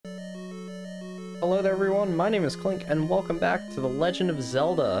Hello there everyone, my name is Clink, and welcome back to The Legend of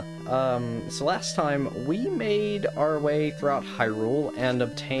Zelda. So last time, we made our way throughout Hyrule and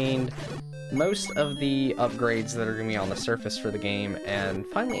obtained most of the upgrades that are going to be on the surface for the game, and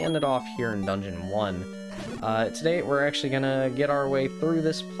finally ended off here in Dungeon 1. Today, we're actually going to get our way through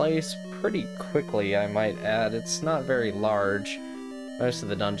this place pretty quickly, I might add. It's not very large. Most of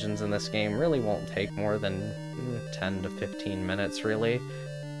the dungeons in this game really won't take more than 10 to 15 minutes, really.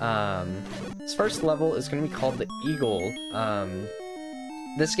 This first level is going to be called the Eagle.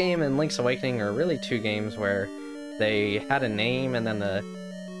 This game and Link's Awakening are really two games where they had a name and then the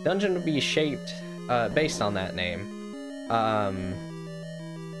dungeon would be shaped based on that name.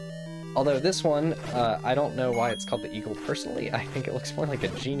 Although this one, I don't know why it's called the Eagle personally. I think it looks more like a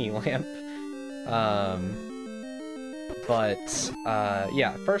genie lamp.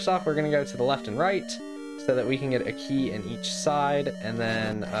 Yeah, first off we're going to go to the left and right, so that we can get a key in each side, and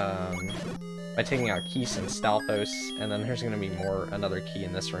then by taking out keys in Stalfos, and then there's going to be another key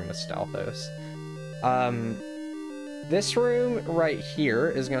in this room with Stalfos. This room right here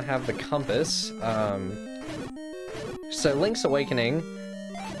is going to have the compass. So Link's Awakening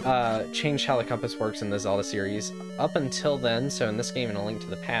changed how the compass works in the Zelda series. Up until then, so in this game in A Link to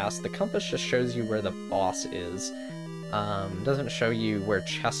the Past, the compass just shows you where the boss is. Doesn't show you where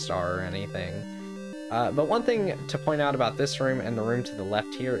chests are or anything. But one thing to point out about this room and the room to the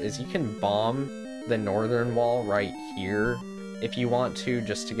left here is you can bomb the northern wall right here if you want to,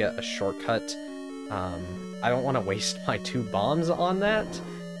 just to get a shortcut. I don't want to waste my 2 bombs on that,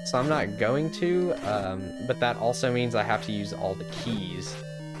 so I'm not going to, but that also means I have to use all the keys.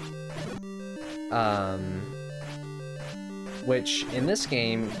 Which, in this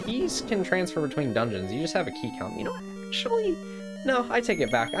game, keys can transfer between dungeons. You just have a key count. You know what? Actually, no, I take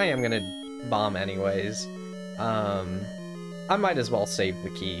it back. I am gonna bomb anyways. I might as well save the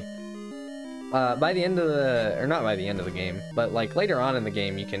key. By the end of the, or not by the end of the game, but like later on in the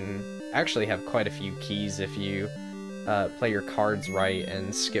game, you can actually have quite a few keys if you play your cards right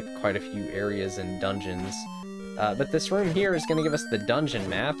and skip quite a few areas and dungeons. But this room here is going to give us the dungeon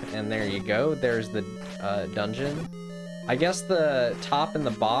map, and there you go, there's the dungeon. I guess the top and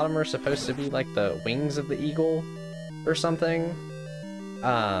the bottom are supposed to be like the wings of the eagle or something.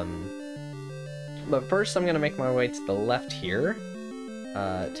 But first I'm going to make my way to the left here.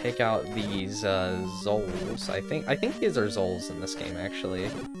 Take out these Zols. I think these are Zols in this game, actually.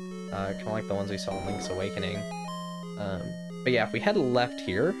 Kind of like the ones we saw in Link's Awakening. But yeah, if we head left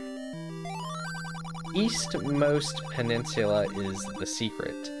here, eastmost peninsula is the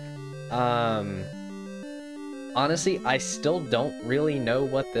secret. Honestly, I still don't really know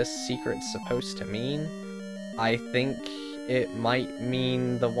what this secret's supposed to mean. I think it might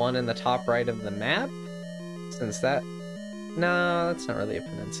mean the one in the top right of the map, since that... No, that's not really a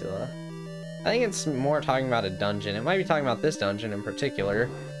peninsula. I think it's more talking about a dungeon. It might be talking about this dungeon in particular,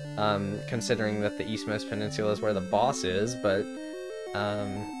 considering that the eastmost peninsula is where the boss is, but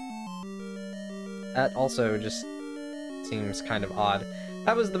that also just seems kind of odd.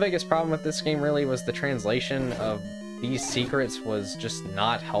 That was the biggest problem with this game, really, was the translation of these secrets was just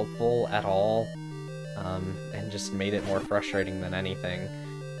not helpful at all. And just made it more frustrating than anything.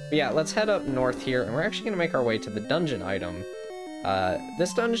 But yeah, let's head up north here, and we're actually going to make our way to the dungeon item.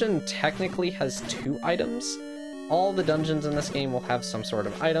 This dungeon technically has 2 items. All the dungeons in this game will have some sort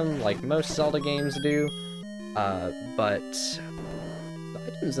of item, like most Zelda games do, but the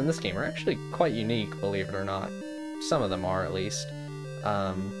items in this game are actually quite unique, believe it or not. Some of them are, at least.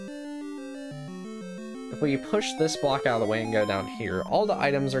 If we push this block out of the way and go down here, all the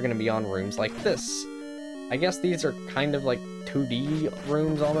items are going to be on rooms like this. I guess these are kind of like 2D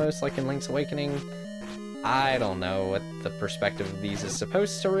rooms almost, like in Link's Awakening. I don't know what the perspective of these is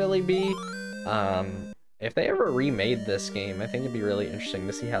supposed to really be. If they ever remade this game, I think it'd be really interesting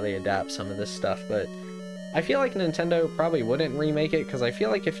to see how they adapt some of this stuff, but I feel like Nintendo probably wouldn't remake it, because I feel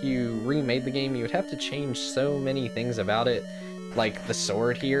like if you remade the game, you would have to change so many things about it. Like the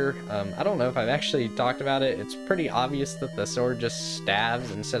sword here. I don't know if I've actually talked about it. It's pretty obvious that the sword just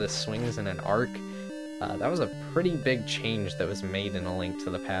stabs instead of swings in an arc. That was a pretty big change that was made in A Link to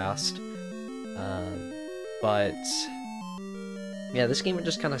the Past. But yeah, this game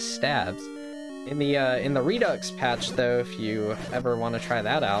just kind of stabs. In the Redux patch, though, if you ever want to try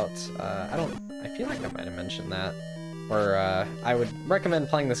that out, I feel like I might have mentioned that. Or I would recommend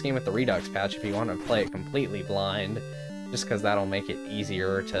playing this game with the Redux patch if you want to play it completely blind, just because that'll make it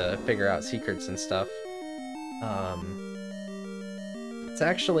easier to figure out secrets and stuff.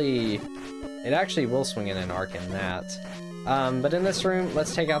 It actually will swing in an arc in that. But in this room,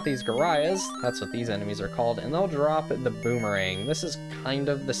 let's take out these Garayas. That's what these enemies are called, and they'll drop the boomerang. This is kind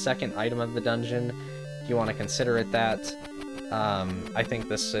of the second item of the dungeon, if you want to consider it that. I think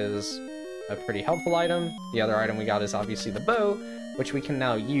this is a pretty helpful item. The other item we got is obviously the bow, which we can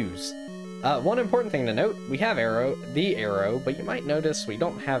now use. One important thing to note, we have the arrow, but you might notice we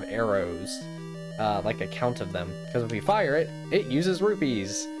don't have arrows, like a count of them, because if we fire it, it uses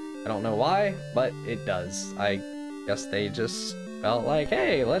rupees. I don't know why, but it does. I guess they just felt like,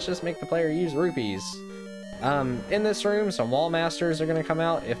 hey, let's just make the player use rupees. In this room, some wall masters are going to come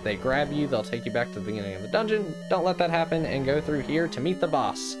out. If they grab you, they'll take you back to the beginning of the dungeon. Don't let that happen, and go through here to meet the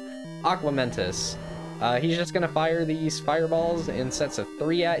boss, Aquamentus. He's just going to fire these fireballs in sets of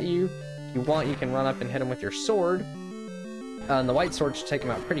 3 at you. If you want, you can run up and hit him with your sword. And the white sword should take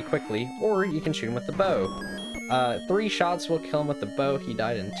him out pretty quickly, or you can shoot him with the bow. 3 shots will kill him with the bow. He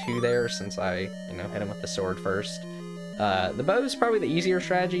died in 2 there since I, hit him with the sword first. The bow is probably the easier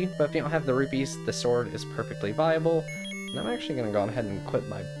strategy, but if you don't have the rupees, the sword is perfectly viable. And I'm actually going to go ahead and equip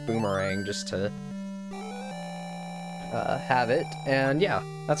my boomerang just to have it. And yeah,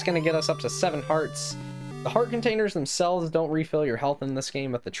 that's going to get us up to 7 hearts. The heart containers themselves don't refill your health in this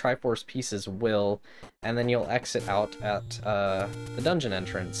game, but the Triforce pieces will, and then you'll exit out at the dungeon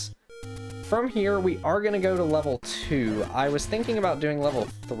entrance. From here, we are going to go to level 2. I was thinking about doing level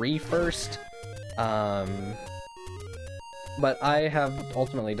 3 first, but I have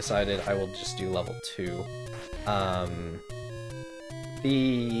ultimately decided I will just do level 2.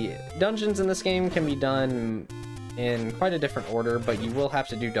 The dungeons in this game can be done in quite a different order, but you will have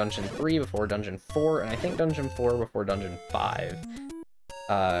to do Dungeon 3 before Dungeon 4, and I think Dungeon 4 before Dungeon 5.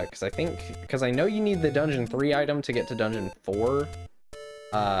 Because I know you need the Dungeon 3 item to get to Dungeon 4,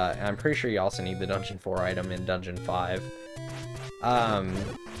 and I'm pretty sure you also need the Dungeon 4 item in Dungeon 5.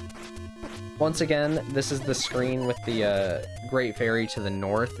 Once again, this is the screen with the Great Fairy to the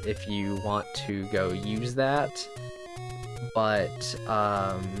north if you want to go use that, but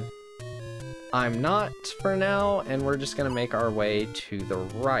I'm not for now, and we're just gonna make our way to the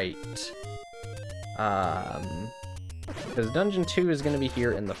right. Because Dungeon 2 is gonna be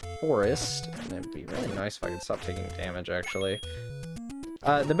here in the forest, and it'd be really nice if I could stop taking damage, actually.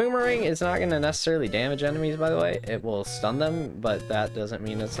 The boomerang is not gonna necessarily damage enemies, by the way. It will stun them, but that doesn't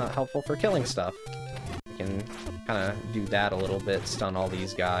mean it's not helpful for killing stuff. You can kind of do that a little bit, stun all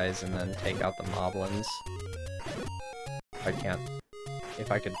these guys, and then take out the moblins. If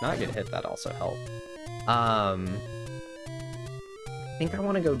I could not get hit, that also helped. I think I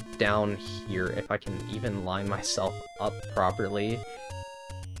want to go down here if I can even line myself up properly.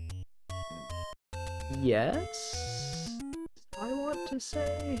 Yes, I want to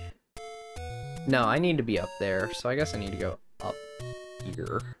say. No, I need to be up there, so I guess I need to go up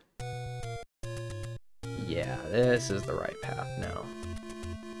here. Yeah, this is the right path now.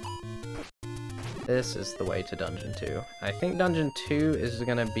 This is the way to Dungeon 2. I think Dungeon 2 is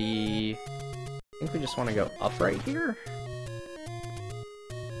gonna be... I think we just want to go up right here.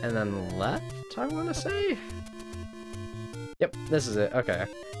 And then left, I want to say? Yep, this is it. Okay.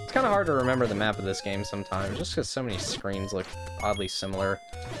 It's kind of hard to remember the map of this game sometimes, just because so many screens look oddly similar.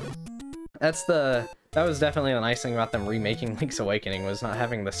 That was definitely the nice thing about them remaking Link's Awakening, was not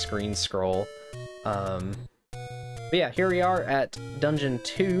having the screen scroll. But yeah, here we are at Dungeon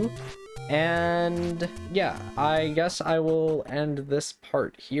 2. And yeah, I guess I will end this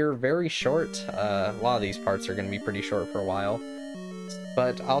part here. Very short. A lot of these parts are going to be pretty short for a while.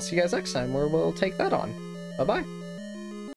 But I'll see you guys next time where we'll take that on. Bye-bye.